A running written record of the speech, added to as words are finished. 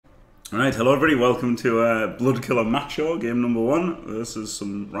Alright, hello everybody, welcome to Bloodkiller Macho, game number 1 versus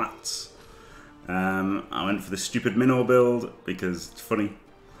some rats. I went for the stupid Mino build because it's funny.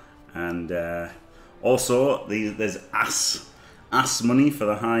 And also, there's ass money for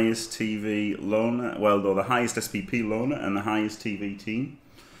the highest TV loaner, well, no, the highest SPP loaner and the highest TV team.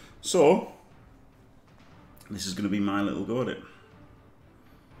 So, this is going to be my little go at it.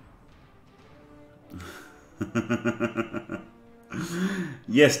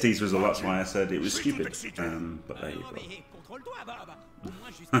 Yes, T-Swizzle, that's why I said it was stupid. But there you go.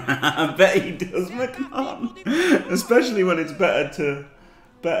 I bet he does, McNaughton. Especially when it's better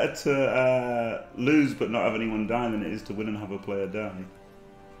to lose but not have anyone die than it is to win and have a player die.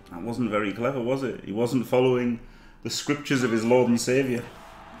 That wasn't very clever, was it? He wasn't following the scriptures of his Lord and Saviour.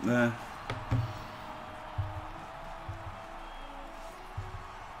 There.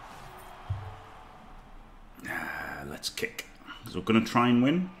 Let's kick. So we're going to try and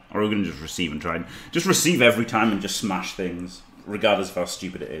win? Or are we going to just receive and try and... Just receive every time and just smash things, regardless of how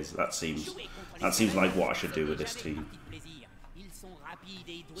stupid it is. That seems like what I should do with this team.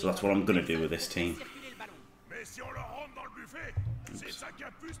 So that's what I'm going to do with this team. Oops.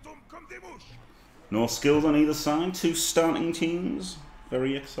 No skills on either side. 2 starting teams.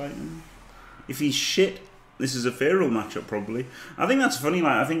 Very exciting. If he's shit, this is a feral matchup probably. I think that's funny.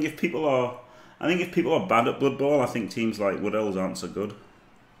 Like, I think if people are bad at Blood Bowl, I think teams like Wood Elves aren't so good.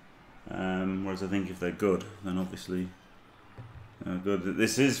 Whereas I think if they're good, then obviously good.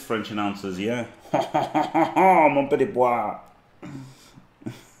 This is French announcers, yeah. Mon petit bois.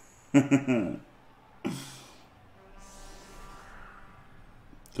 Good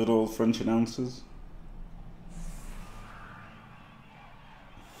old French announcers.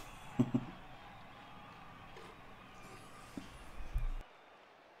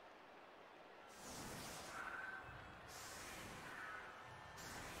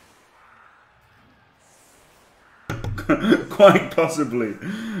 Quite possibly.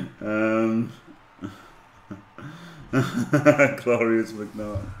 Glorious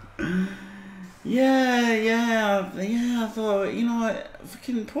McNaughton. Yeah, I thought, you know,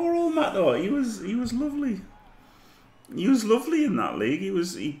 fucking poor old Matt though, he was lovely. He was lovely in that league.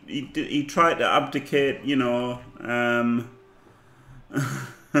 He tried to abdicate, you know,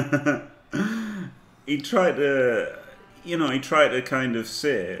 he tried to kind of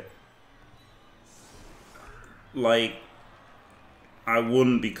say, like, I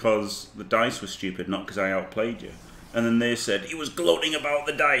won because the dice were stupid, not because I outplayed you. And then they said he was gloating about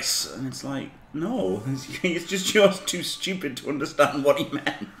the dice, and it's like, no, it's just you're too stupid to understand what he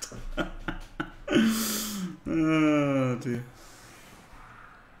meant. Oh dear.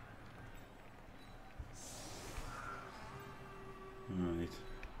 Right.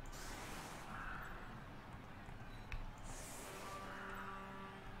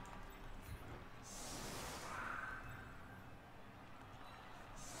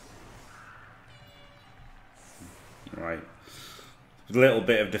 Right. A little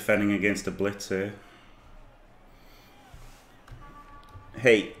bit of defending against a blitz here.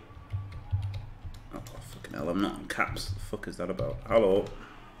 Hey. Oh, fucking hell, I'm not in caps. What the fuck is that about? Hello.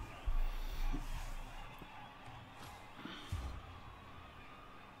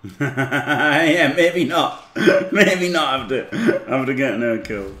 Yeah, maybe not. Maybe not after getting her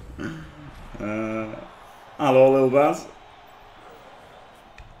killed. Hello, Lil Baz.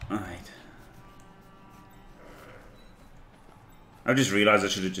 Alright. I just realised I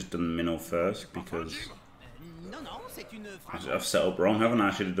should have just done Mino first because I've set up wrong, haven't I?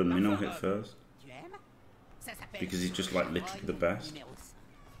 I should have done Mino hit first because he's just like literally the best.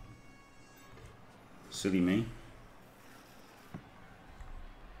 Silly me.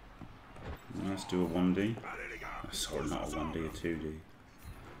 Let's do a 1D. Sorry, not a 1D, a 2D.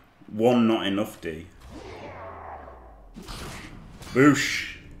 1 not enough D.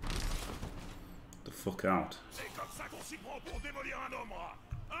 Boosh! The fuck out.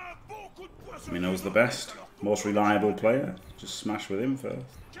 Mino's the best, most reliable player. Just smash with him first.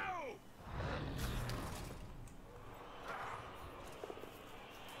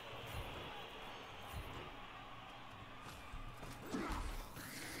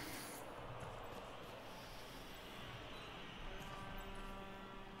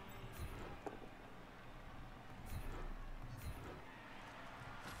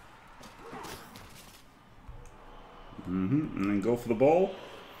 And then go for the ball.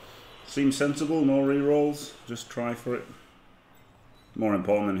 Seems sensible, no rerolls, just try for it. More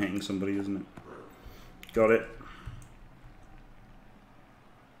important than hitting somebody, isn't it? Got it.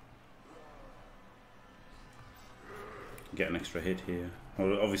 Get an extra hit here.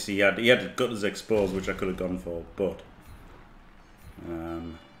 Well, obviously he had Gutters exposed, which I could have gone for, but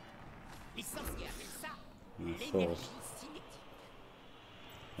I thought.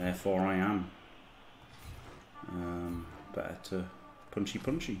 Therefore I am. Better to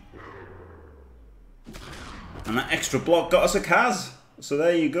punchy. And that extra block got us a Kaz. So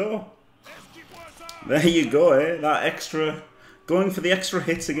there you go. There you go, eh? That extra... Going for the extra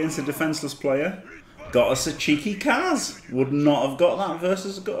hits against a defenseless player got us a cheeky Kaz. Would not have got that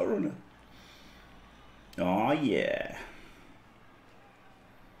versus a gutter runner. Oh yeah.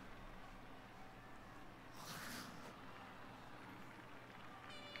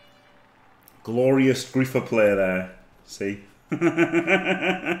 Glorious griefer player there. See?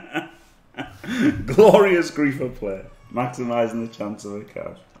 Glorious griefer player. Maximising the chance of a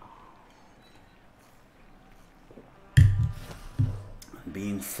Kaz.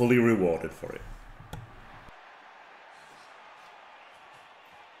 Being fully rewarded for it.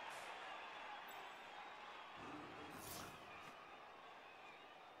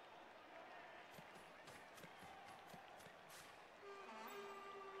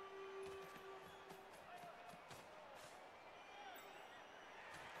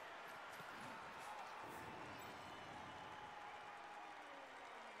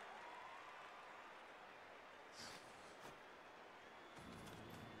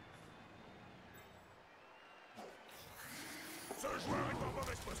 Ce joueur est en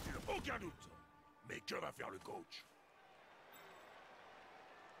mauvaise posture, aucun doute. Mais que va faire le coach?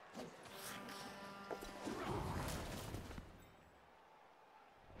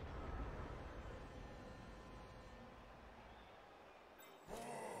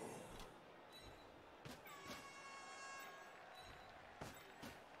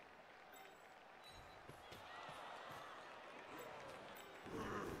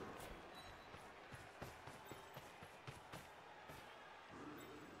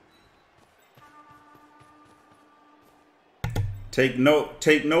 Take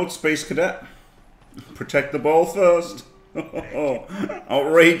note, Space Cadet. Protect the ball first.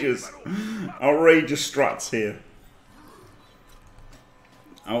 Outrageous. Outrageous strats here.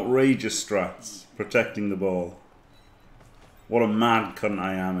 Outrageous strats. Protecting the ball. What a mad cunt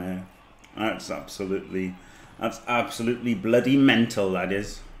I am here. That's absolutely bloody mental, that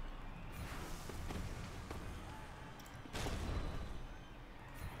is.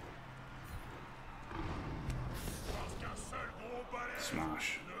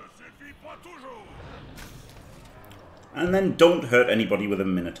 Smash. And then don't hurt anybody with a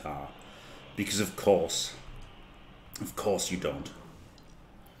Minotaur. Because of course you don't.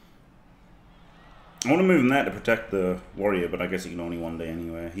 I want to move him there to protect the warrior, but I guess he can only one day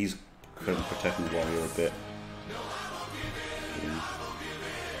anyway. He's protecting the warrior a bit.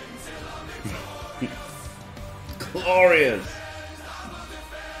 Glorious!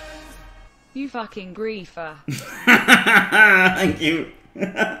 You fucking griefer. Thank you.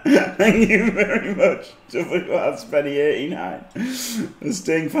 Thank you very much. Spenny89. I'm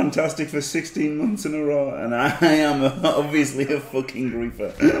staying fantastic for 16 months in a row, and I am obviously a fucking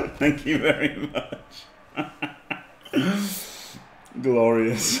griefer. Thank you very much.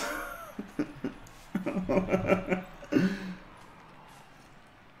 Glorious.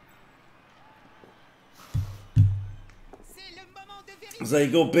 So there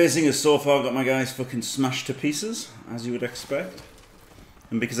you go, basing has so far got my guys fucking smashed to pieces, as you would expect.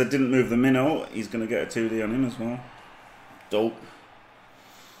 And because I didn't move the Minnow, he's going to get a 2D on him as well. Dope.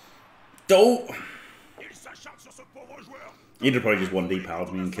 Dope! He'd have probably just 1D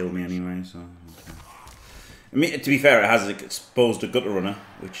powered me and killed me anyway, so... Okay. I mean, to be fair, it has exposed a gutter runner,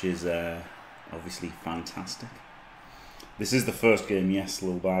 which is obviously fantastic. This is the first game, yes,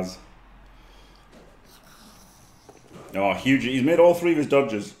 Lil Baz. Oh, huge. He's made all 3 of his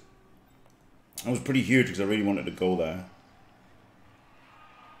dodges. That was pretty huge because I really wanted to go there.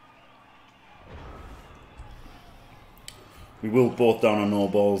 We will both down on no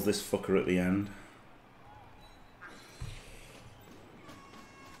balls this fucker at the end.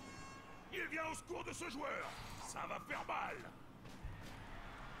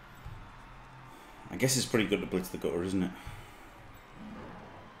 I guess it's pretty good to blitz the gutter, isn't it?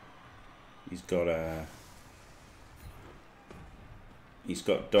 He's got a... He's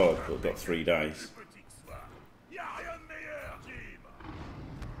got dodge, but got 3 dice.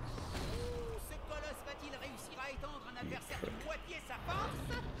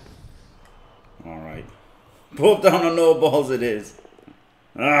 Alright. Both down on no balls it is.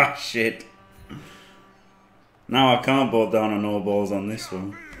 Ah, shit. Now I can't both down on no balls on this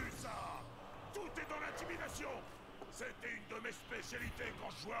one.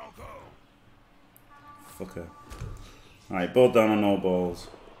 Fucker. Alright, both down on no balls.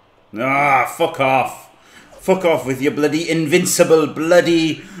 Ah, fuck off. Fuck off with your bloody invincible,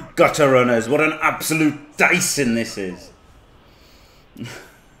 bloody Gutter runners, what an absolute Dyson this is.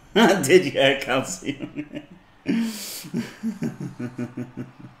 Did you hear Calcium?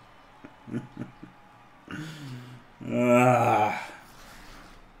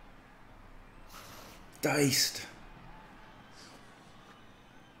 Diced.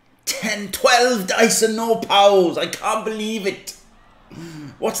 10, 12 dice and no pals. I can't believe it.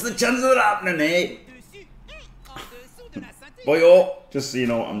 What's the chance of it happening, eh? Boyo, just so you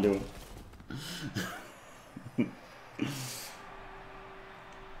know what I'm doing.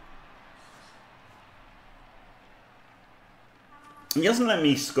 He hasn't let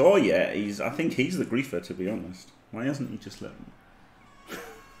me score yet. I think he's the griefer, to be honest. Why hasn't he just let me?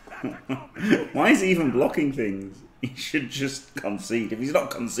 Why is he even blocking things? He should just concede. If he's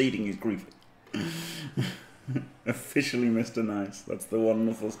not conceding, he's griefing. Officially Mr. Nice. That's the one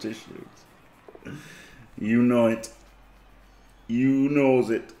Knuffles tissues. You know it. You knows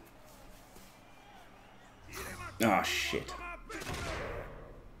it. Ah, shit.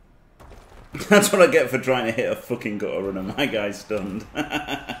 That's what I get for trying to hit a fucking gutter runner. My guy's stunned.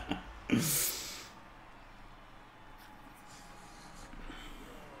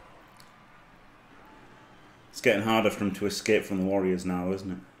 It's getting harder for him to escape from the warriors now,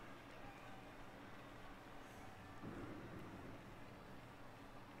 isn't it?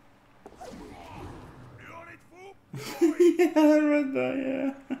 Yeah, I read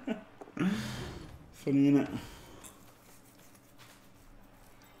that, yeah. Funny, innit?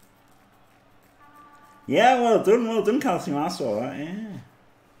 Yeah, well done, Calcium. I saw that, yeah.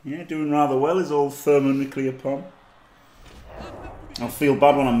 Yeah, doing rather well, his old thermonuclear pom. I'll feel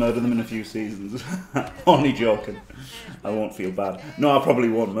bad when I murder them in a few seasons. Only joking. I won't feel bad. No, I probably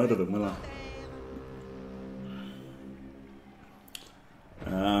won't murder them, will I?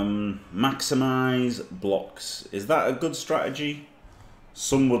 Maximize blocks. Is that a good strategy?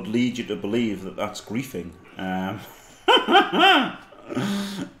 Some would lead you to believe that that's griefing. I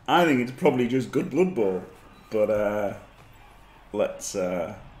think it's probably just good Blood Bowl. But let's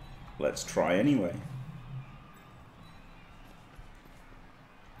try anyway.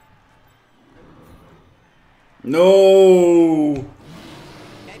 No!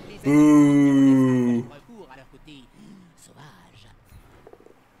 Boo!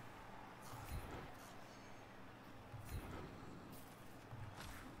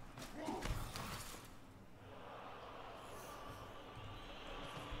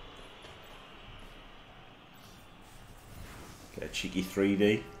 Get a cheeky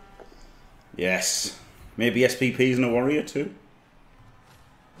 3D. Yes. Maybe SPP's and a warrior too.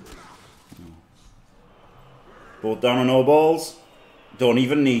 Both down on no balls. Don't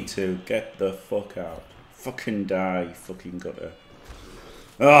even need to. Get the fuck out. Fucking die, fucking gutter.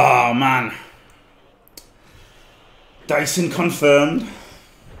 Oh man. Dyson confirmed.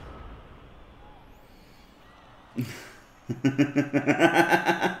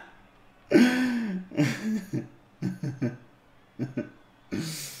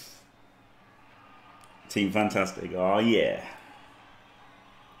 Team Fantastic. Oh yeah.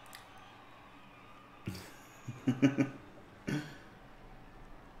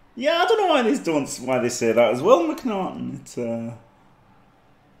 Yeah, I don't know why they say that as well, McNaughton.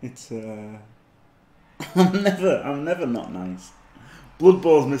 I'm never not nice. Blood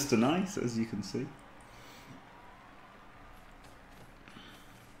Bowl's Mr. Nice, as you can see.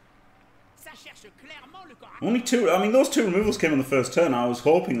 Only two. I mean, those two removals came on the first turn. I was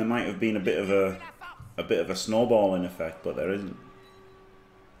hoping there might have been a bit of a snowballing effect, but there isn't.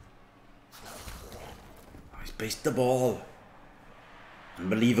 Oh, he's based the ball.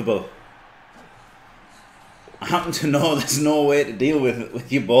 Unbelievable. I happen to know there's no way to deal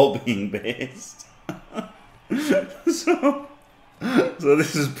with your ball being based. so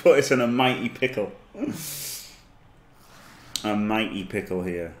this has put us in a mighty pickle. A mighty pickle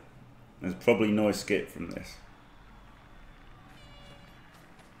here. There's probably no escape from this.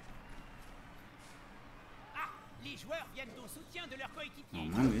 Oh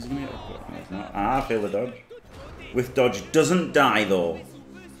man, isn't it? I feel the dodge. With dodge, doesn't die though.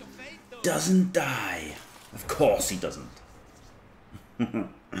 Doesn't die. Of course he doesn't.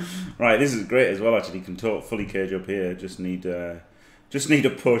 Right, this is great as well. Actually, you can fully cage up here. Just need a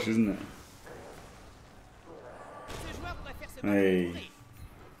push, isn't it? Hey.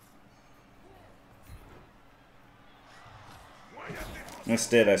 Let's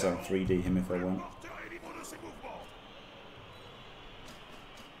stay there so I can 3D him if I want.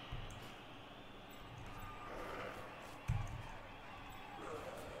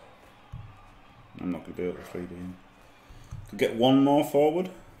 I'm not going to be able to 3D him. Could get one more forward.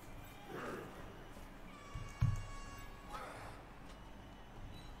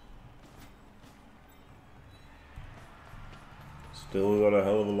 Still got a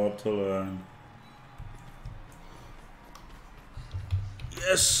hell of a lot to learn.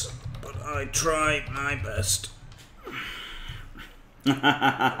 Yes, but I try my best.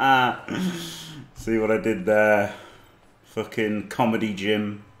 See what I did there? Fucking comedy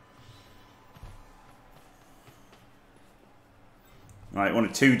gym. Right, I want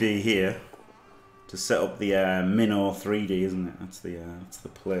a 2D here to set up the Mino 3D, isn't it? That's the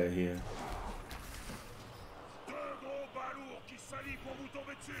play here.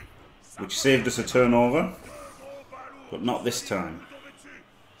 Which saved us a turnover, but not this time.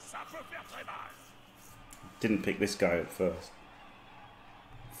 Didn't pick this guy up first.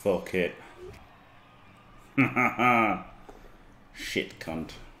 Fuck it. Shit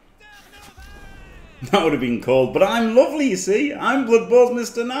cunt. That would have been cold, but I'm lovely, you see. I'm Blood Bowls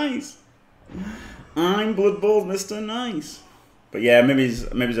Mr. Nice. I'm Blood Bowls Mr. Nice. But yeah, maybe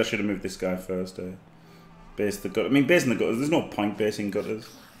I should have moved this guy first. Base the gut. I mean, basing the gutters. There's no point basing gutters.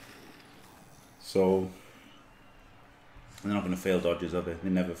 So they're not going to fail dodges, are they? They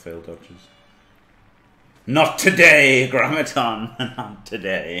never fail dodges. Not today, Grammaton. Not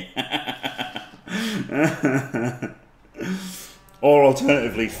today. Or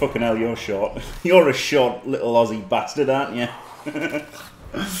alternatively, fucking hell, you're short. You're a short little Aussie bastard, aren't you?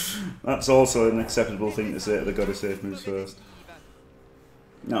 That's also an acceptable thing to say to the gotta safe moves first.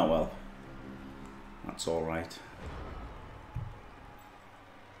 Oh well. That's alright.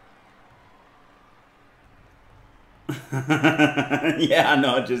 Yeah,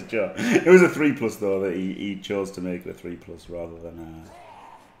 no, just joke. It was a 3+ though that he chose to make it a 3+ rather than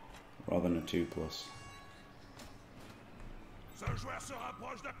a 2+.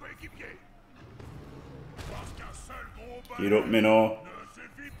 Get up, Mino.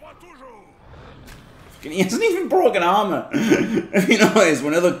 He hasn't even broken armor. If you notice,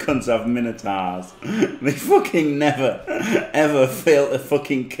 when other cunts have minotaurs, they fucking never, ever fail to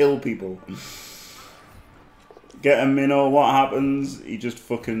fucking kill people. Get a Mino, what happens? He just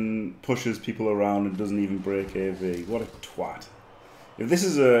fucking pushes people around and doesn't even break AV. What a twat. If this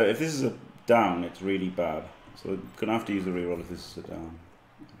is a down, it's really bad. So I'm gonna have to use the reroll if this is a down.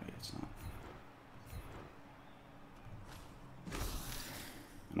 Okay, it's not.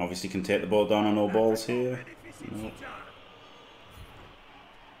 And obviously can take the ball down on no balls here. Nope.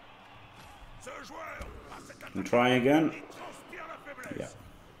 And try again. Yeah.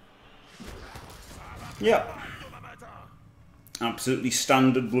 Yeah. Absolutely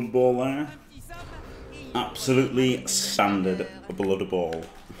standard Blood Bowl there. Absolutely standard Blood Bowl.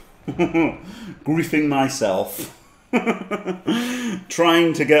 Griefing myself.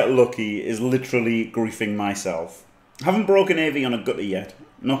 Trying to get lucky is literally griefing myself. Haven't broken AV on a gutter yet.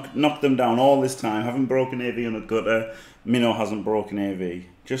 Knocked them down all this time. Haven't broken AV on a gutter. Mino hasn't broken AV.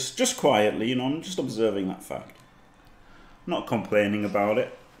 Just quietly, you know, I'm just observing that fact. Not complaining about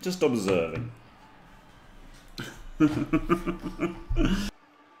it. Just observing.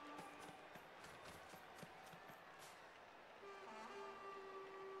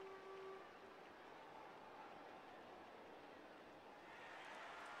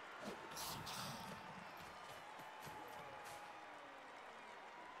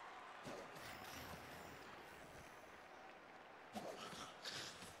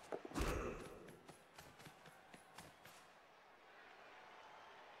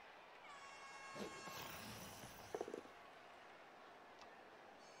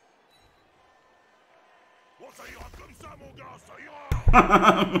 Ça ira comme ça, mon gars, ça ira.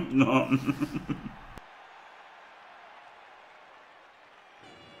 Non.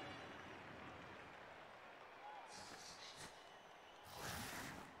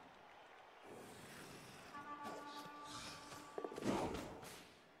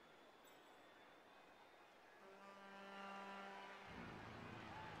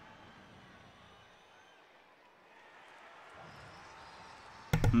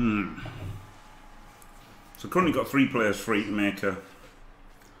 So currently got 3 players free to make a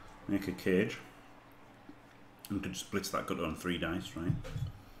cage. We could just blitz that gutter on 3 dice, right?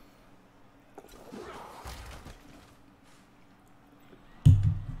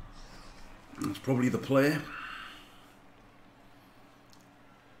 That's probably the play.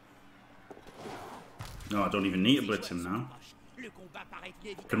 No, I don't even need to blitz him now.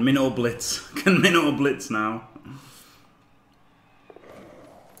 Can Mino blitz? Can Mino blitz now?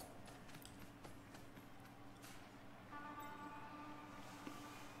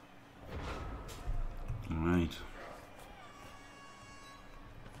 Alright.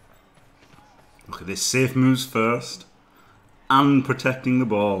 Look at this. Safe moves first. And protecting the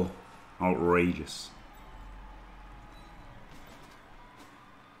ball. Outrageous.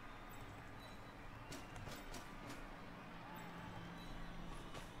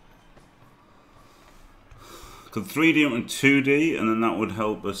 Could 3D up to 2D, and then that would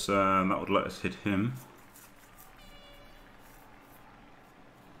help us, that would let us hit him.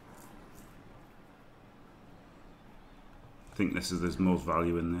 I think there's most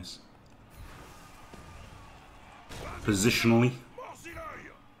value in this. Positionally.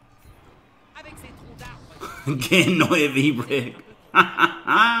 Gain no heavy break.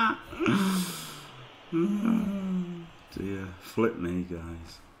 Dear, flip me,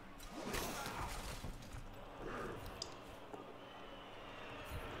 guys.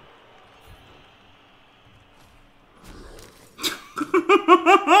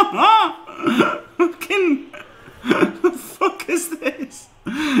 Fucking, the fuck is this?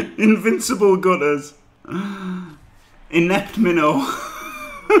 Invincible gutters. Inept minnow.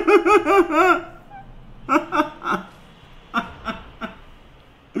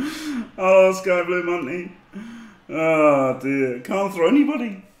 Oh, Sky Blue Monty. Oh dear. Can't throw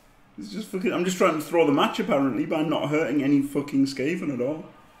anybody. It's just fucking, I'm just trying to throw the match apparently by not hurting any fucking Skaven at all.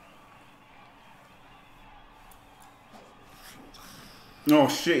 Oh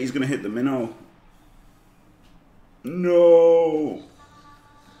shit, he's gonna hit the minnow. No.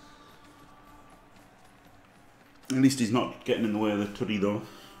 At least he's not getting in the way of the tuddy though.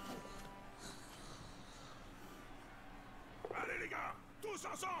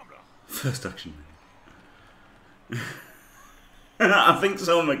 First action. I think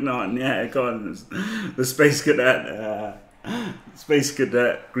so, McNaughton. Yeah, go on. The Space Cadet,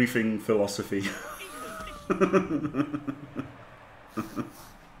 griefing philosophy.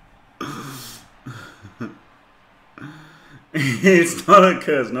 It's not a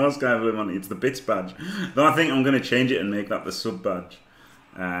curse, no Sky Blue Money, it's the bits badge. Though I think I'm going to change it and make that the sub badge.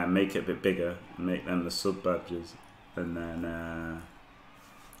 Make it a bit bigger, make them the sub badges, and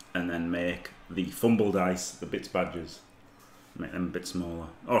then make the fumble dice the bits badges. Make them a bit smaller.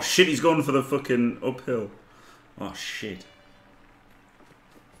 Oh shit, he's going for the fucking uphill. Oh shit.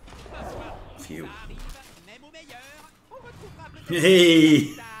 Phew.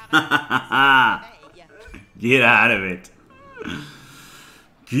 Hey! Get out of it.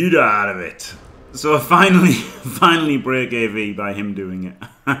 Get out of it. So finally break AV by him doing it.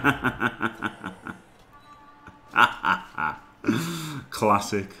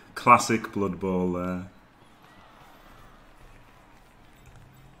 Classic Blood Bowl there.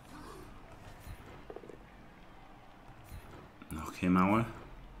 Knock him out.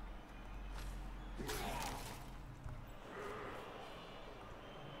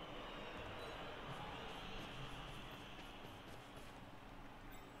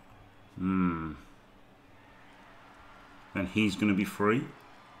 Then he's going to be free.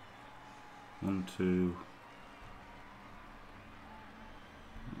 1, 2.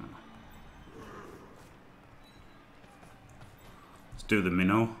 Let's do the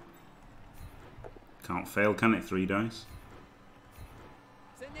minnow. Can't fail, can it? 3 dice.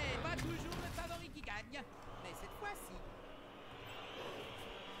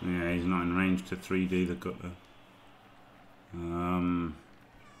 Yeah, he's not in range to 3D the gutter.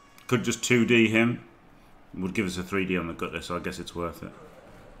 Could just 2D him. Would give us a 3D on the gutter, so I guess it's worth it.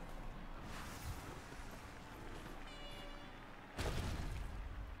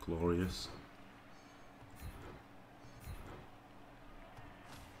 Glorious.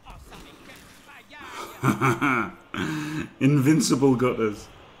 Invincible gutters.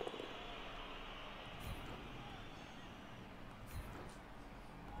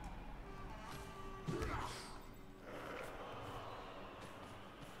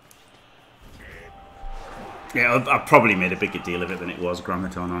 Yeah, I probably made a bigger deal of it than it was,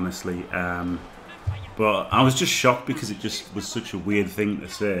 Grammaton, honestly. But I was just shocked because it just was such a weird thing to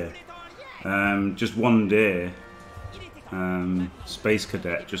say. Just one day, Space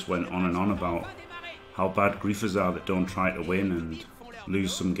Cadet just went on and on about how bad griefers are that don't try to win and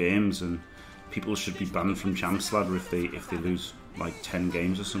lose some games, and people should be banned from Champs Ladder if they lose like 10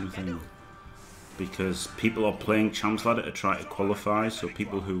 games or something. Because people are playing Champs Ladder to try to qualify, so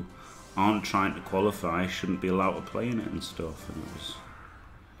people who aren't trying to qualify shouldn't be allowed to play in it and stuff, and it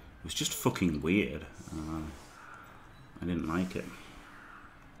was just fucking weird. I didn't like it.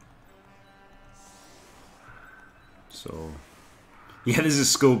 So yeah, there's a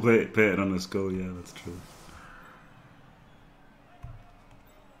skull painted on the skull. Yeah, that's true.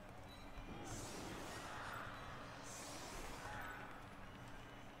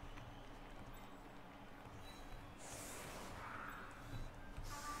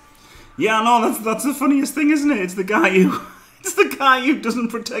 Yeah, no, that's the funniest thing, isn't it? It's the guy who doesn't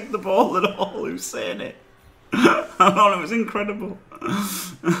protect the ball at all who's saying it. I thought it was incredible.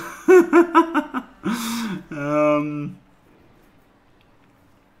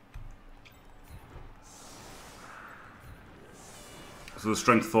 the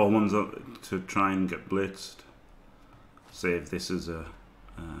strength 4 ones to try and get blitzed. Save this as a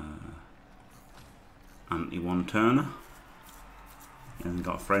anti-one turner. And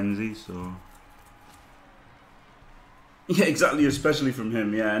got a frenzy, so yeah, exactly. Especially from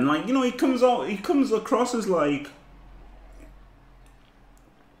him, yeah. And like, you know, he comes across as like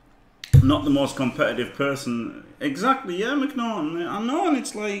not the most competitive person. Exactly, yeah, McNaughton. I know, and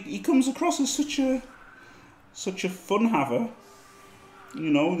it's like he comes across as such a fun haver.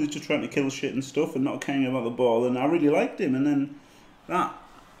 You know, he's just trying to kill shit and stuff and not caring about the ball. And I really liked him, and then that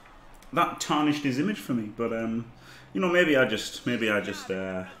tarnished his image for me. But you know, maybe I just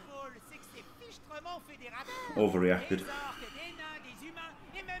overreacted.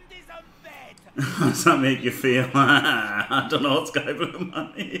 How does that make you feel? I don't know what's going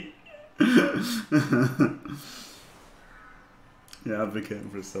on. Yeah, advocating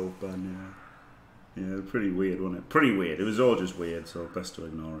for a self-ban, yeah. Yeah, pretty weird, wasn't it? Pretty weird. It was all just weird, so best to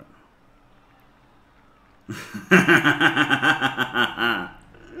ignore it.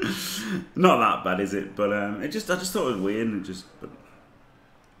 Not that bad, is it? But I just thought it was weird, and but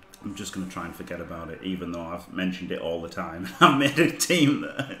I'm just gonna try and forget about it, even though I've mentioned it all the time. I've made a team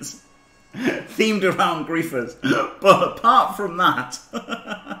that's themed around griefers, but apart from that,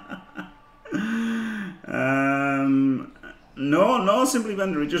 no, Simply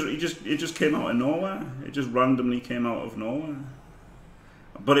Bender. It just came out of nowhere. It just randomly came out of nowhere.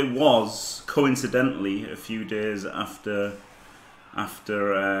 But it was coincidentally a few days after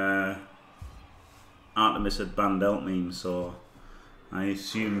Artemis had banned Elk Meme, so I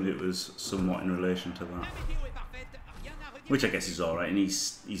assumed it was somewhat in relation to that. Which I guess is alright, and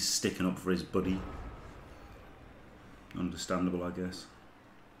he's sticking up for his buddy. Understandable, I guess.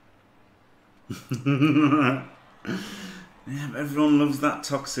 Yeah, but everyone loves that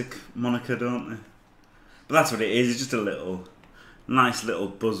toxic moniker, don't they? But that's what it is. It's just a nice little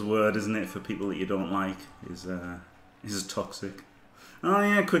buzzword, isn't it, for people that you don't like? Is toxic. Oh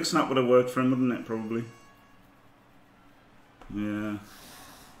yeah, quick snap would have worked for him, wouldn't it? Probably. Yeah.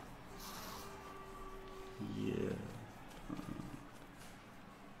 Yeah.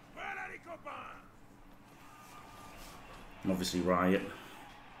 Obviously, Riot.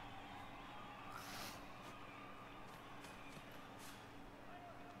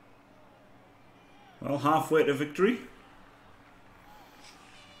 Well, halfway to victory.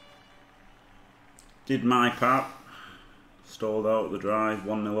 Did my part. Stalled out the drive,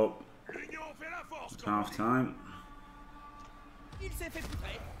 1-0 up. At half time.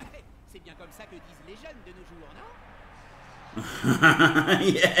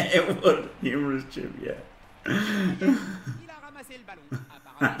 Yeah, it would. Humorous Jim, yeah.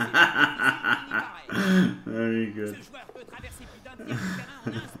 Very good.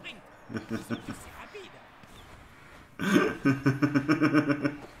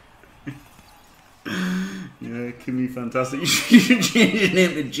 Yeah, Kimmy Fantastic. You should change your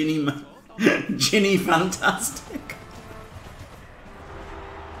name to Ginny Fantastic.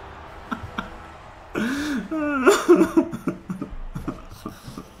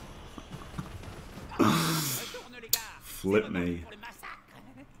 Flip me.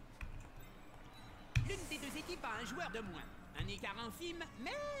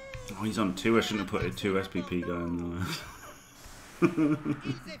 Oh, he's on 2. I shouldn't have put a 2 SPP guy in there.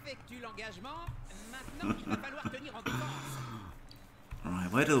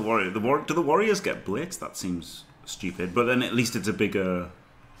 Alright, where do the Warriors... do the Warriors get blitzed? That seems stupid. But then at least it's a bigger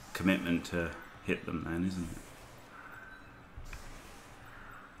commitment to hit them then, isn't it?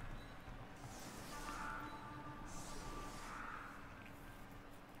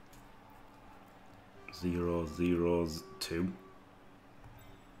 Zero, 2.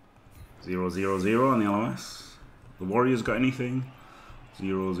 0, 0, 0 on the LOS. The Warriors got anything?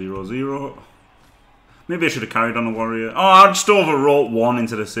 0, 0, 0. Maybe I should have carried on a Warrior. Oh, I just overwrote 1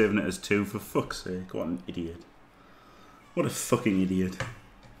 instead of saving it as 2. For fuck's sake. What an idiot. What a fucking idiot.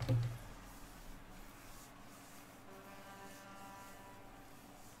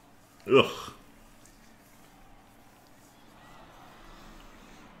 Ugh.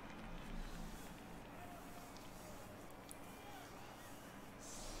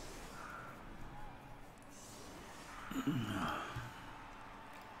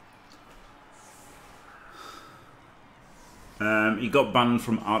 He got banned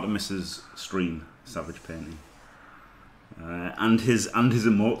from Artemis's stream, Savage Painting, and his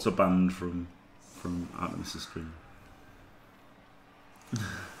emotes are banned from Artemis's stream.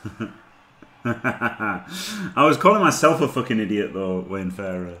 I was calling myself a fucking idiot though, Wayne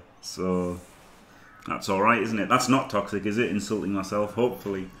Farrer, so that's all right, isn't it? That's not toxic, is it? Insulting myself,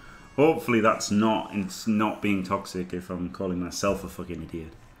 hopefully Hopefully that's not, it's not being toxic if I'm calling myself a fucking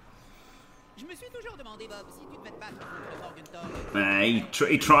idiot.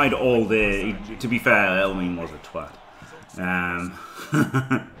 He tried all day. To be fair, Elmin was a twat.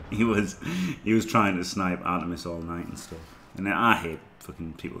 He was trying to snipe Artemis all night and stuff. And I hate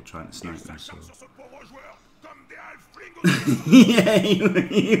fucking people trying to snipe me. So. Yeah, he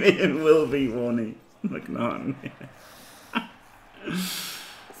will be, won't he? Like not.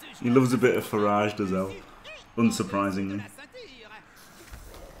 He loves a bit of Farage, does El? Unsurprisingly.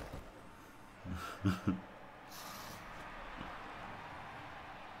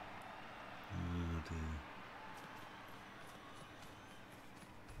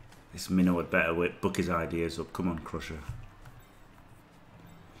 This Mino had better book his ideas up. Come on, Crusher.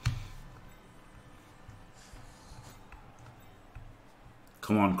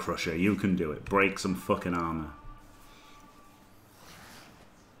 Come on, Crusher. You can do it. Break some fucking armor.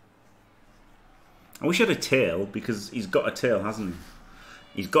 I wish he had a tail, because he's got a tail, hasn't he?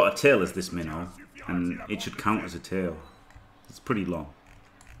 He's got a tail as this Mino, and it should count as a tail. It's pretty long.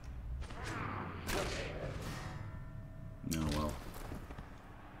 Oh well.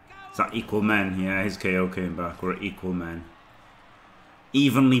 Is that equal men? Yeah, his KO came back. We're at equal men.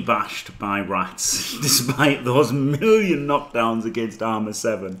 Evenly bashed by rats, despite those million knockdowns against Armor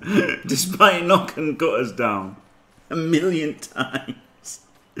 7. Despite knocking Gutters down 1,000,000 times.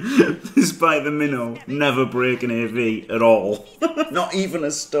 Despite the Mino never breaking AV at all. Not even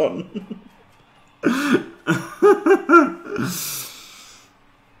a stun.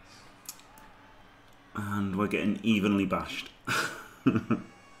 And we're getting evenly bashed.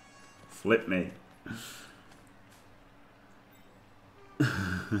 Flip me.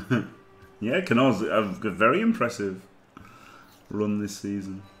 Yeah, Canals have a very impressive run this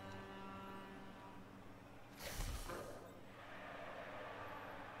season.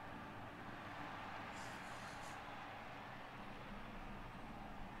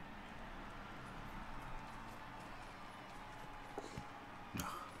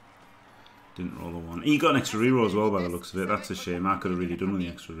 Didn't roll a one. He got an extra reroll as well by the looks of it. That's a shame. I could have really done with the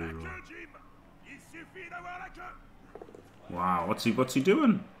extra reroll. Wow, what's he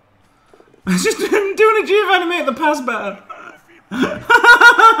doing? He's just doing a Giovanni to make the pass better.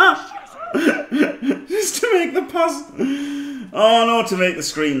 Just to make the pass. Oh no, to make the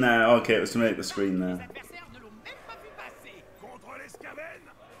screen there. Okay, it was to make the screen there.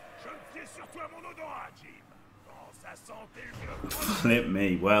 Flip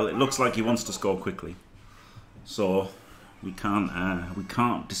me. Well, it looks like he wants to score quickly, so we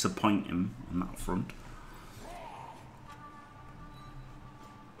can't disappoint him on that front.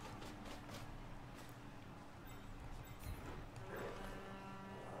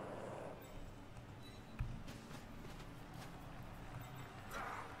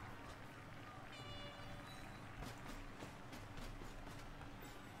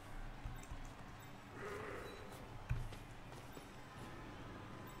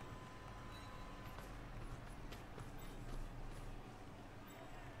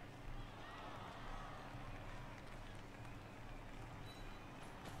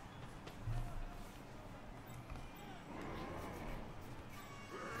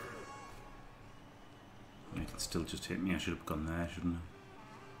 Still just hit me. I should have gone there, shouldn't I?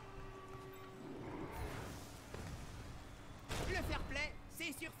 Le fair play,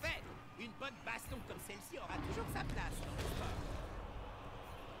 c'est surfait. Une bonne baston comme celle-ci aura toujours sa place dans le sport.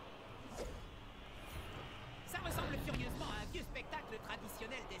 Ça ressemble furieusement à un vieux spectacle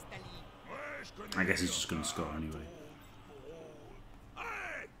traditionnel d'Estali. I guess he's just going to score anyway.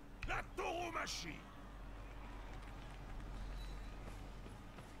 Hey, la tauromachie.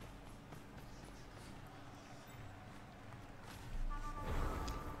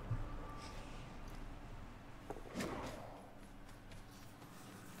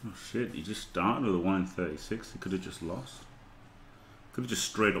 Oh shit, he just started with a 1 in 36. He could have just lost. Could have just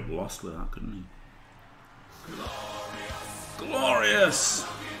straight up lost with that, couldn't he? Glorious! Glorious!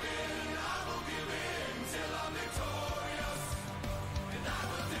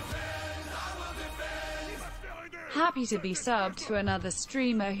 Happy to be subbed to another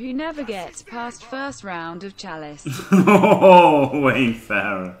streamer who never gets past first round of Chalice. Oh, Wayne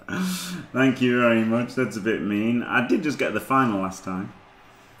Farrer. Thank you very much. That's a bit mean. I did just get the final last time.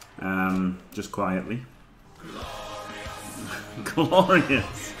 Just quietly.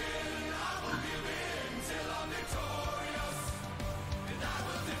 Glorious.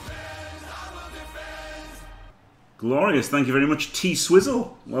 Glorious. Thank you very much, T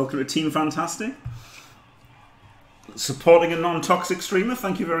Swizzle. Welcome to Team Fantastic. Supporting a non-toxic streamer.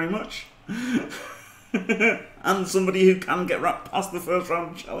 Thank you very much. And somebody who can get right past the first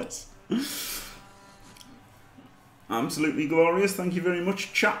round of Chalice. Absolutely glorious. Thank you very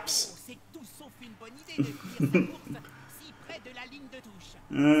much, chaps. C'est tout sauf une bonne idée de finir sa course si près de la ligne de touche.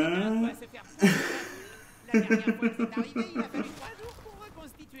 Quelqu'un doit se faire prendre la boule. La dernière fois que c'est arrivé, il a fallu 3 jours pour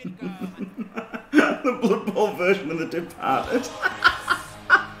reconstituer le corps. The Blood Bowl version of The Departed.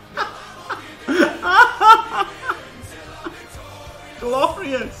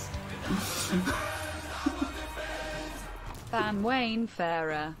 Glorious. Van Wayne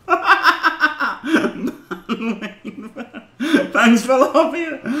Farrer. Thanks, Fella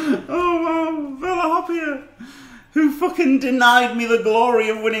Hoppier. Oh wow, Fella Hoppier, who fucking denied me the glory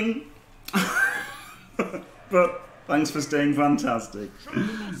of winning. But thanks for staying fantastic.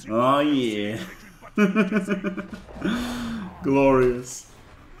 Oh yeah. Glorious.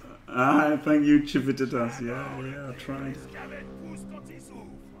 Ah, thank you, Chivitatas. Yeah, I tried.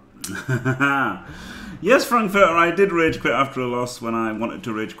 Yes, Frankfurter, I did rage quit after a loss when I wanted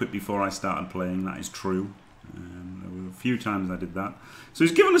to rage quit before I started playing. That is true. There were a few times I did that. So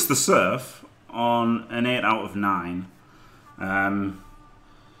he's given us the surf on an 8 out of 9. I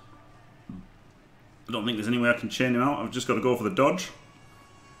don't think there's any way I can chain him out. I've just got to go for the dodge.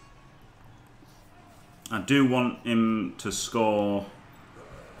 I do want him to score...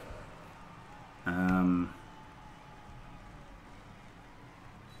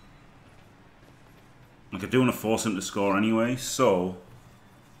 Like, I do want to force him to score anyway, so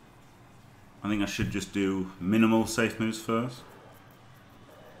I think I should just do minimal safe moves first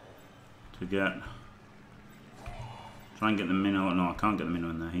to get... Try and get the minnow. No, I can't get the minnow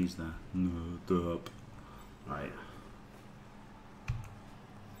in there. He's there. No, derp. Right.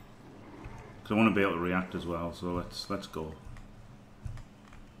 Because I want to be able to react as well, so let's go.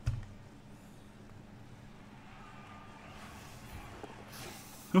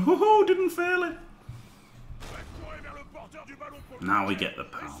 Oh, didn't fail it. Now we get the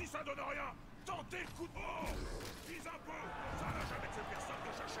power.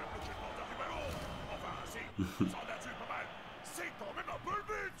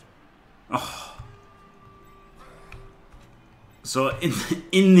 Oh. So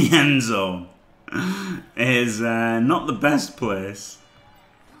in the end zone is not the best place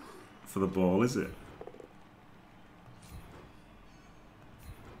for the ball, is it?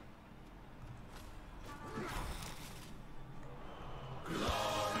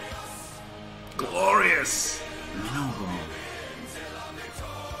 Glorious! Minnow ball.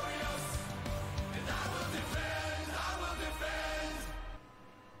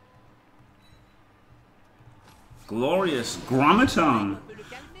 Glorious Grammaton.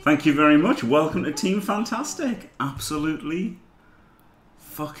 Thank you very much. Welcome to Team Fantastic. Absolutely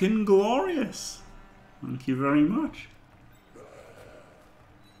fucking glorious. Thank you very much.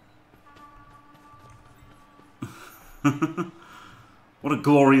 What a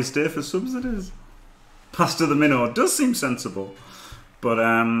glorious day for subs it is. Pastor the Minnow does seem sensible, but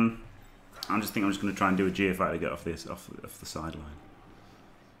I just think I'm just going to try and do a GFI to get off this off the sideline.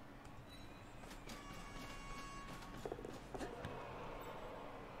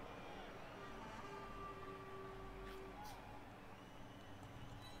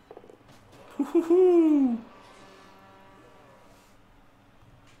 Hoo-hoo-hoo.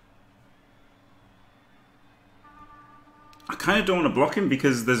 I kind of don't want to block him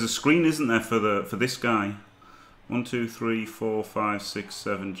because there's a screen, isn't there, for this guy? 1, 2, 3, 4, 5, 6,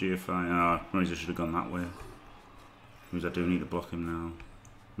 7 GFI. Ah, maybe I should have gone that way. Maybe I do need to block him now.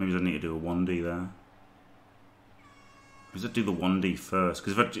 Maybe I need to do a 1D there. Maybe I do the 1D first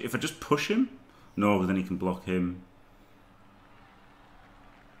because if I just push him, no, then he can block him.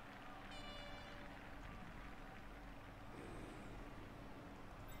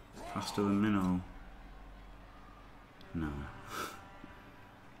 Faster than Minnow. No.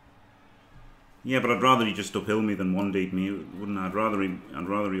 Yeah, but I'd rather he just uphill me than 1D'd me, wouldn't I? I'd rather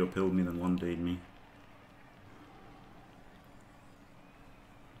he uphilled me than 1D'd me.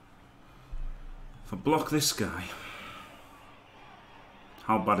 If I block this guy,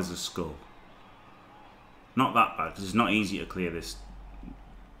 how bad is a skull? Not that bad, because it's not easy to clear this.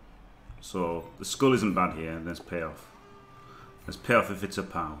 So the skull isn't bad here. There's payoff. There's payoff if it's a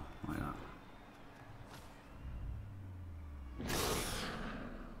POW like that.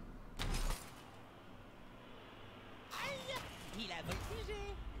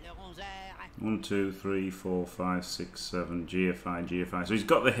 One, 2, 3, 4, 5, 6, 7, GFI, GFI. So he's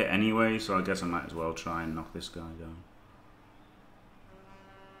got the hit anyway, so I guess I might as well try and knock this guy down.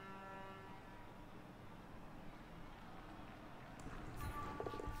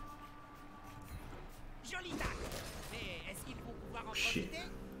 Shit.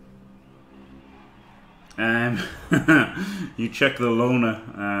 You check the loner,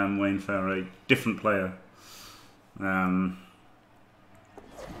 Wayne Ferry. Different player.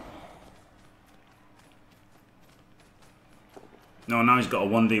 No, now he's got a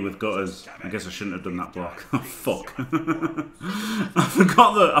 1D with gutters. I guess I shouldn't have done that block. Oh, fuck. I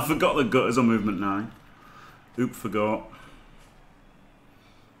forgot the gutters on movement 9. Oop, forgot.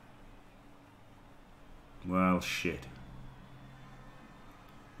 Well, shit.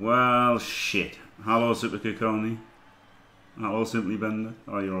 Well, shit. Hello, Super Kikoni. Hello, Simply Bender.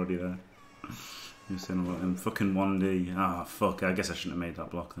 Oh, you're already there. You're saying about him. Fucking 1D. Ah, fuck. I guess I shouldn't have made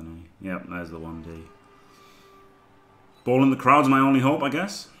that block then. Yep, there's the 1D. Ball in the crowd's my only hope, I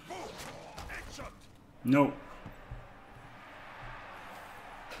guess. No.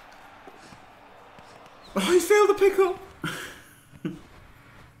 Oh, he failed the pickup.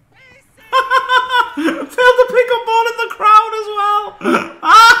 Failed the pickup ball in the crowd as well.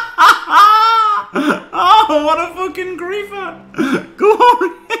 Oh, what a fucking griefer.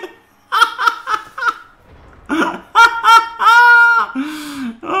 Glory.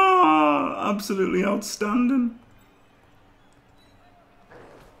 Oh, absolutely outstanding.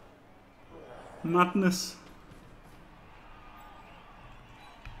 Madness.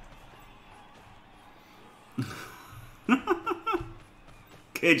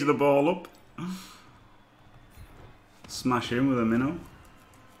 Cage the ball up. Smash him with a minnow.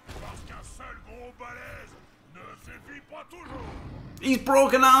 He's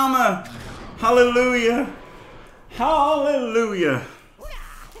broken armor. Hallelujah. Hallelujah.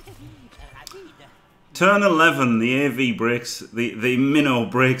 Turn 11, the AV breaks, the minnow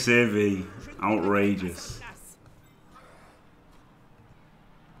breaks AV. Outrageous.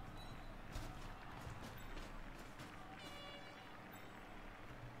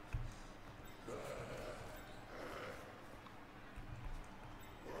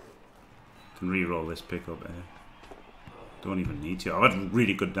 Can re-roll this pickup here. Don't even need to. I've had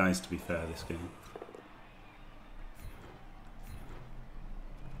really good dice to be fair this game.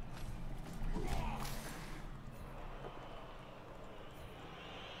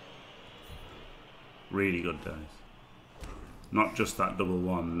 Really good dice. Not just that double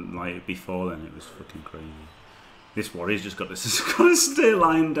one, like before then it was fucking crazy. This warrior's just got this got to stay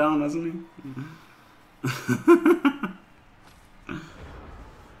lying down, hasn't he?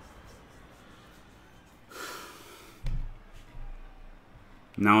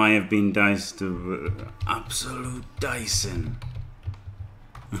 Now I have been diced of absolute dicing.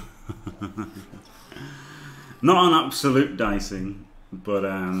 Not an absolute dicing. But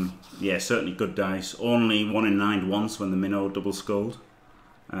yeah, certainly good dice. Only 1 in 9 once when the minnow double skulled.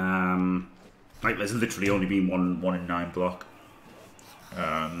 Like there's literally only been one in 9 block.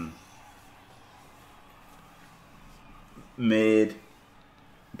 Made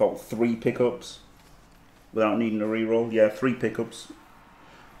about 3 pickups without needing a reroll. Yeah, 3 pickups.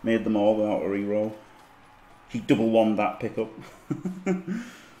 Made them all without a reroll. He double won that pickup.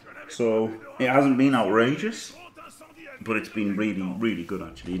 So it hasn't been outrageous. But it's been really, really good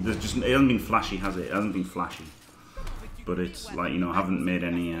actually. It hasn't been flashy, has it? It hasn't been flashy. But it's like, you know, I haven't made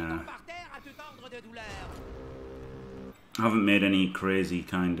any crazy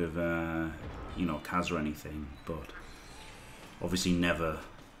kind of you know, Kaz or anything, but obviously never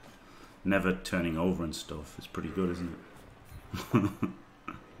turning over and stuff. It's pretty good, isn't it?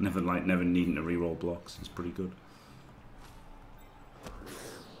 never needing to reroll blocks. It's pretty good.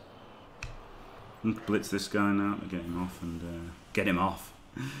 Blitz this guy now to get him off and get him off.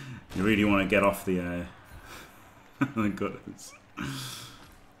 You really want to get off the the gutters.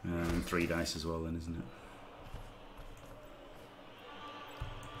 3 dice as well then, isn't it?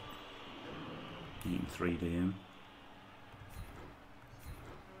 Eating 3D him.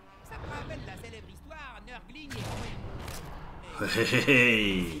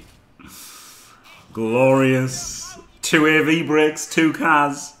 Hey! Glorious! 2 AV breaks, 2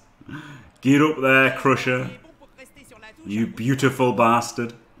 Kaz. Get up there, Crusher. You beautiful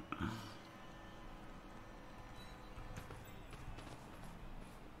bastard.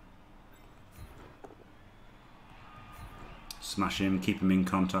 Smash him, keep him in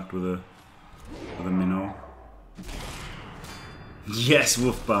contact with a minnow. Yes,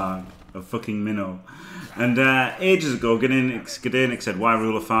 Wolfbag. A fucking minnow. And ages ago, Gadanic said, why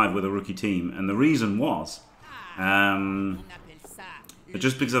rule of 5 with a rookie team? And the reason was...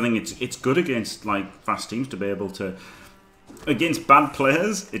 just because I think it's good against like fast teams to be able to, against bad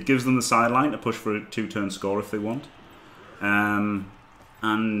players, it gives them the sideline to push for a 2-turn score if they want,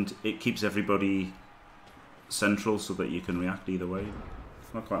 and it keeps everybody central so that you can react either way.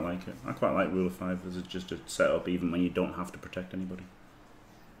 I quite like it. I quite like Rule of 5 as just a setup even when you don't have to protect anybody.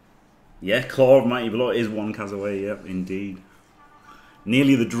 Yeah, Claw of Mighty Blow is one Kaz away, yep, indeed.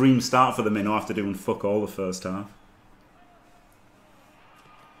 Nearly the dream start for the Minnow after doing fuck all the first half.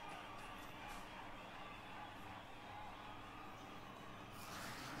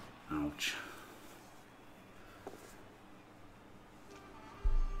 Ouch.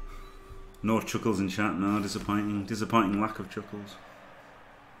 No chuckles in chat, no, disappointing. Disappointing lack of chuckles.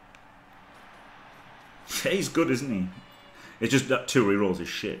 Yeah, he's good, isn't he? It's just that 2 rerolls is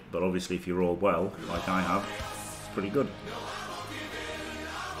shit, but obviously if you roll well, like I have, it's pretty good.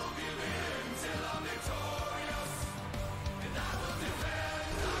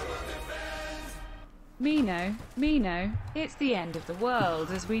 Mino, Mino, it's the end of the world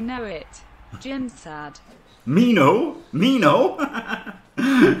as we know it. Jim's sad. Mino? Mino?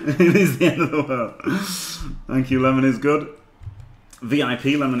 It is the end of the world. Thank you, Lemon is good. VIP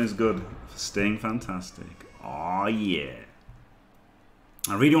Lemon is good. Staying fantastic. Oh yeah.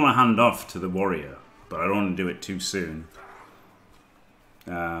 I really want to hand off to the warrior, but I don't want to do it too soon.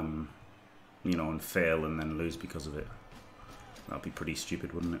 You know, and fail and then lose because of it. That'd be pretty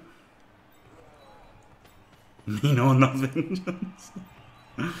stupid, wouldn't it? Mino, nothing.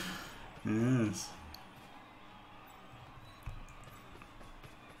 Yes.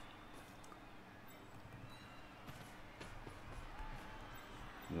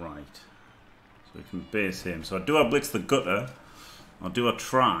 Right. So we can base him. So I do I blitz the gutter, or do I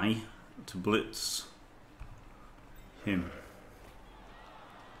try to blitz him?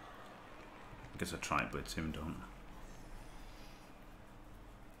 I guess I try to blitz him, don't I?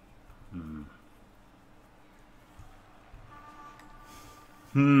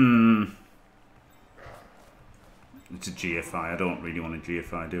 It's a GFI. I don't really want a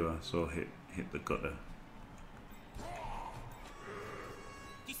GFI, do I? So hit the gutter.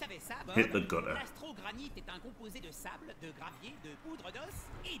 Hit the gutter. L'astrogranite est un composé de sable, de gravier, de poudre d'os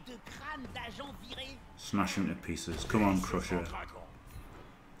et de crâne d'agent viré. Smash him to pieces. Come on, Crusher.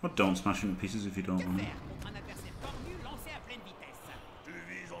 Well, don't smash him to pieces if you don't want it. Contre un adversaire cornu lancé à pleine vitesse. Tu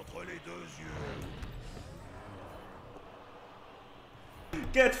vises entre les 2 yeux.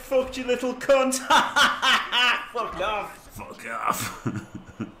 Get fucked, you little cunt! Fuck off! Fuck off!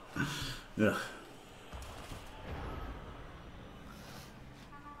 Ugh.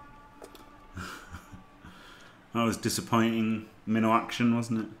 That was disappointing minnow action,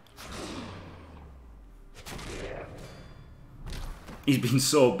 wasn't it? He's been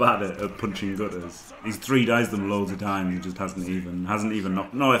so bad at punching gutters. He's 3-diced them loads of times. He just hasn't even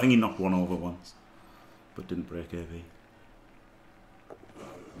knocked. No, I think he knocked one over once, but didn't break AV.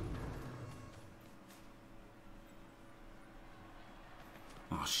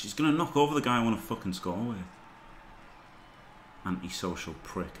 Oh, she's gonna knock over the guy I want to fucking score with. Antisocial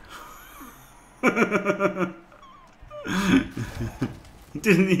prick.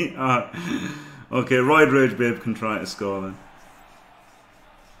 Didn't he? Okay, Roid Rage Babe can try to score then.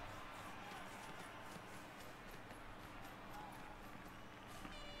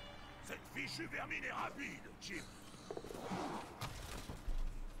 Cette fichue vermine est rapide, Jim.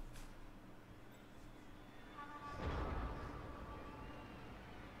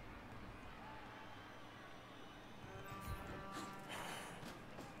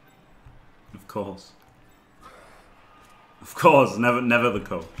 Of course. Of course, never the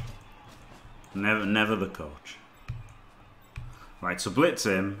coach. Never the coach. Right, so blitz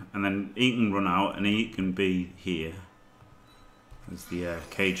him, and then he can run out, and he can be here. There's the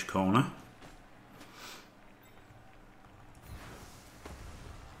cage corner.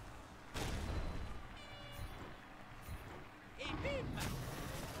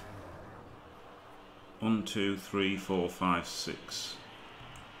 One, 2, 3, 4, 5, 6.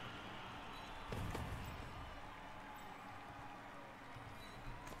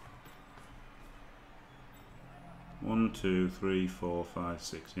 One, 2, 3, 4, 5,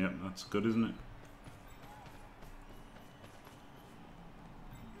 6. Yep, that's good, isn't it?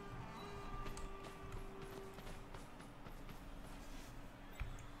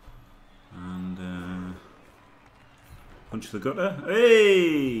 And punch the gutter.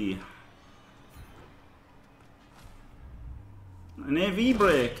 Hey! An AV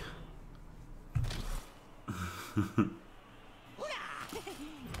break.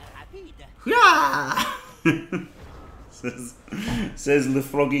 Yeah! says the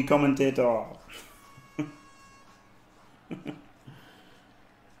froggy commentator.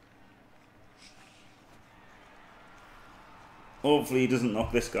 Hopefully he doesn't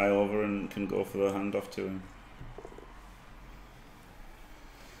knock this guy over and can go for the handoff to him.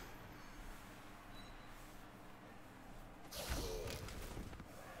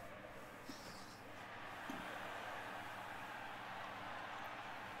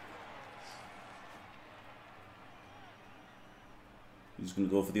 He's going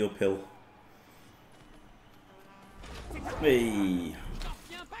to go for the uphill. Hey!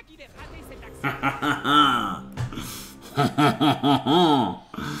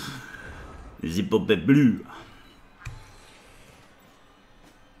 The puppet blue.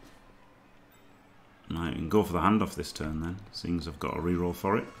 Right, we can go for the handoff this turn then, seeing as I've got a reroll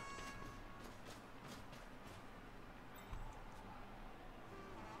for it.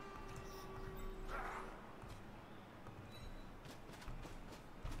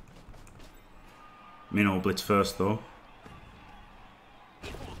 Mino blitz first though.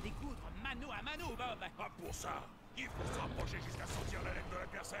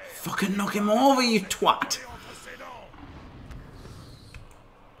 Fucking knock him over, you twat!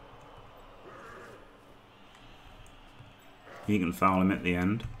 You can foul him at the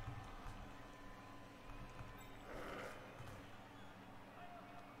end.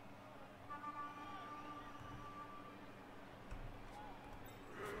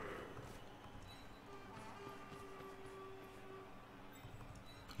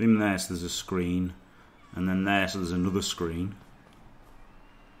 Put him there so there's a screen. And then there so there's another screen.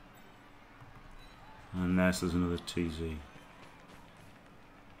 And there so there's another TZ.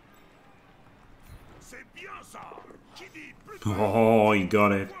 Oh, you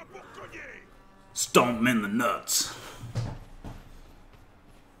got it. Stomp him in the nuts.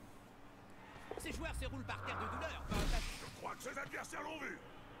 Ces joueurs s'éroulent par terre de douleur. Je crois que ses adversaires l'ont vu.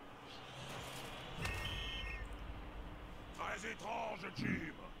 Très étrange,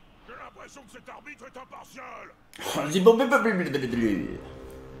 Jim. J'ai l'impression que cet arbitre est impartial.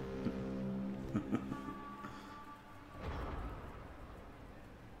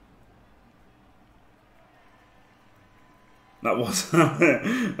 That was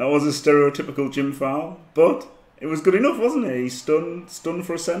that was a stereotypical gym foul, but it was good enough, wasn't it? He stunned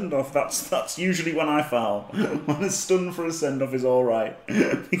for a send off. That's usually when I foul. When a stun for a send off is all right,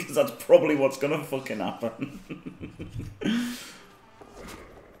 because that's probably what's gonna fucking happen.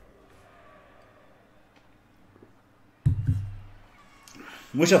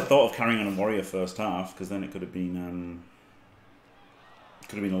 Wish I thought of carrying on a warrior first half, because then it could have been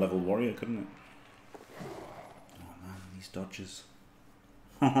a level warrior, couldn't it? These dodges.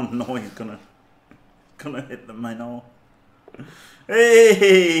 Oh no, he's gonna hit the Mino.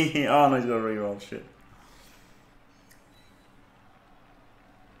 Hey! Oh no, he's got a reroll. Shit.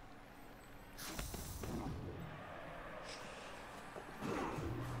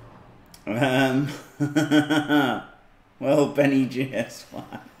 Well, Benny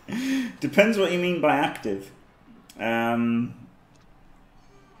GSY. Depends what you mean by active. Rebel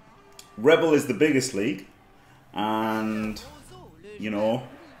is the biggest league. And, you know,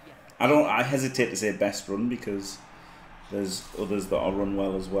 I hesitate to say best run because there's others that are run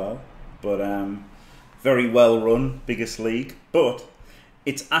well as well. But very well run, biggest league. But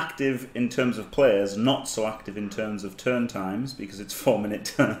it's active in terms of players, not so active in terms of turn times because it's 4-minute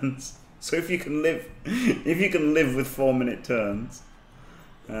turns. So if you can live with 4-minute turns,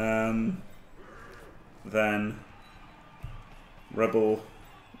 then Rebel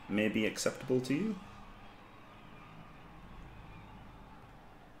may be acceptable to you.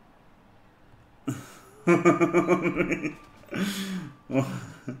 Well,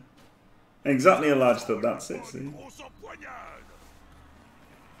 exactly a large stud, that's it, see?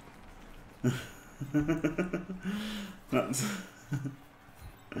 That's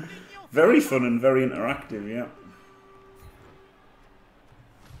very fun and very interactive, yeah.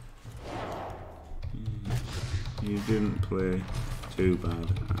 You didn't play too bad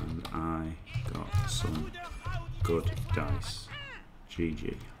and I got some good dice.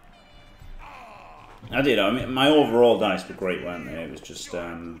 GG. I did. I mean, my overall dice were great, weren't they? It was just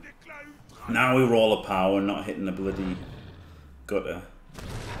now we roll a power, not hitting the bloody gutter.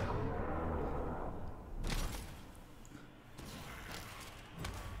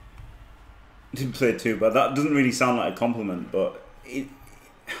 Didn't play too bad. That doesn't really sound like a compliment, but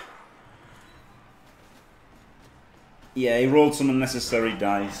yeah, he rolled some unnecessary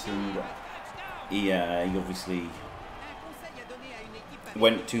dice, and he obviously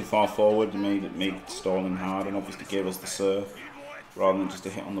went too far forward and made stalling hard, and obviously gave us the surf rather than just a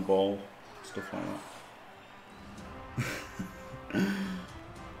hit on the ball, stuff like that.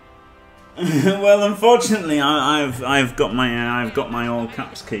 Well, unfortunately, I've got my all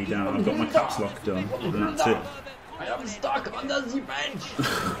caps key down. I've got my caps lock done, and that's it. I am stuck under the bench.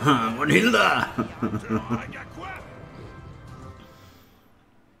 Vanilla.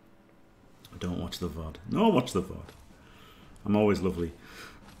 Don't watch the VOD. No, watch the VOD. I'm always lovely.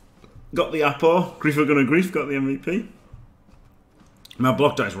 Got the Apo. Griefer gonna grief. Got the MVP. My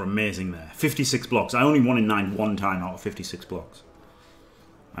block dice were amazing there. 56 blocks. I only won in 9 one time out of 56 blocks.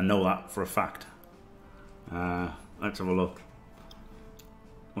 I know that for a fact. Let's have a look.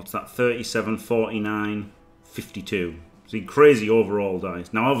 What's that? 37, 49, 52. See, crazy overall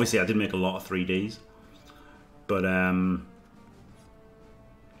dice. Now, obviously, I did make a lot of 3Ds. But,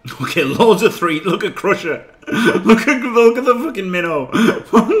 okay, loads of 3. Look at Crusher. look at the fucking Minnow.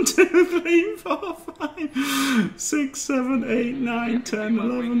 1, 2, 3, 4, 5, 6, 7, 8, 9, 10,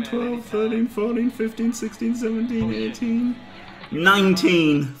 11, 12, 13, 14, 15, 16, 17, 18,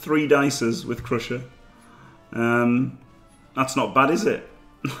 19 3 dices with Crusher. That's not bad, is it?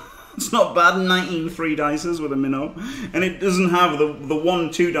 It's not bad, 19 3 dices with a Minnow. And it doesn't have the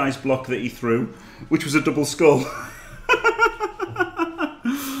 1 2 dice block that he threw, which was a double skull.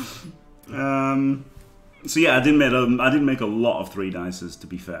 So yeah, I did make a lot of 3 dices, to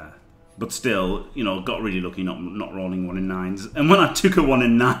be fair. But still, you know, got really lucky not rolling 1 in 9s. And when I took a 1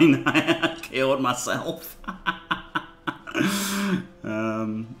 in 9, I KO'd myself.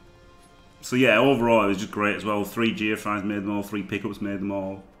 So yeah, overall it was just great as well. 3 GFIs made them all, 3 pickups made them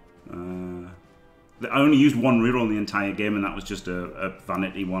all. I only used 1 reroll in the entire game, and that was just a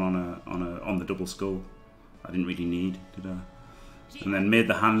vanity one on the double skull. I didn't really need, did I? And then made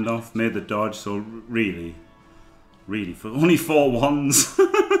the handoff, made the dodge. So really, for only 4 1s.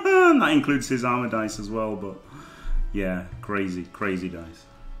 And that includes his armor dice as well. But yeah, crazy dice.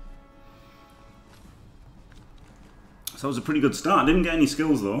 So it was a pretty good start. I didn't get any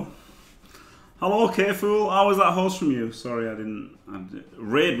skills though. Hello, K-Fool. How was that host from you? Sorry, I didn't.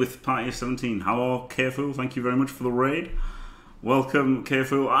 Raid with Party of 17. Hello, K-Fool. Thank you very much for the raid. Welcome,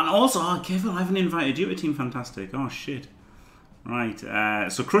 K-Fool. And also, K-Fool, I haven't invited you to Team Fantastic. Oh, shit. Right.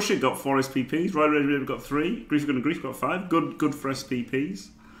 So Crusher got 4 SPPs. Red got 3. Grief got 5. Good for SPPs.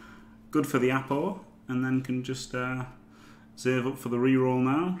 Good for the Apo. And then can just save up for the reroll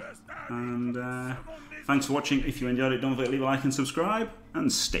now. And thanks for watching. If you enjoyed it, don't forget to leave a like and subscribe.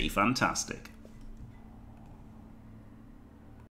 And stay fantastic.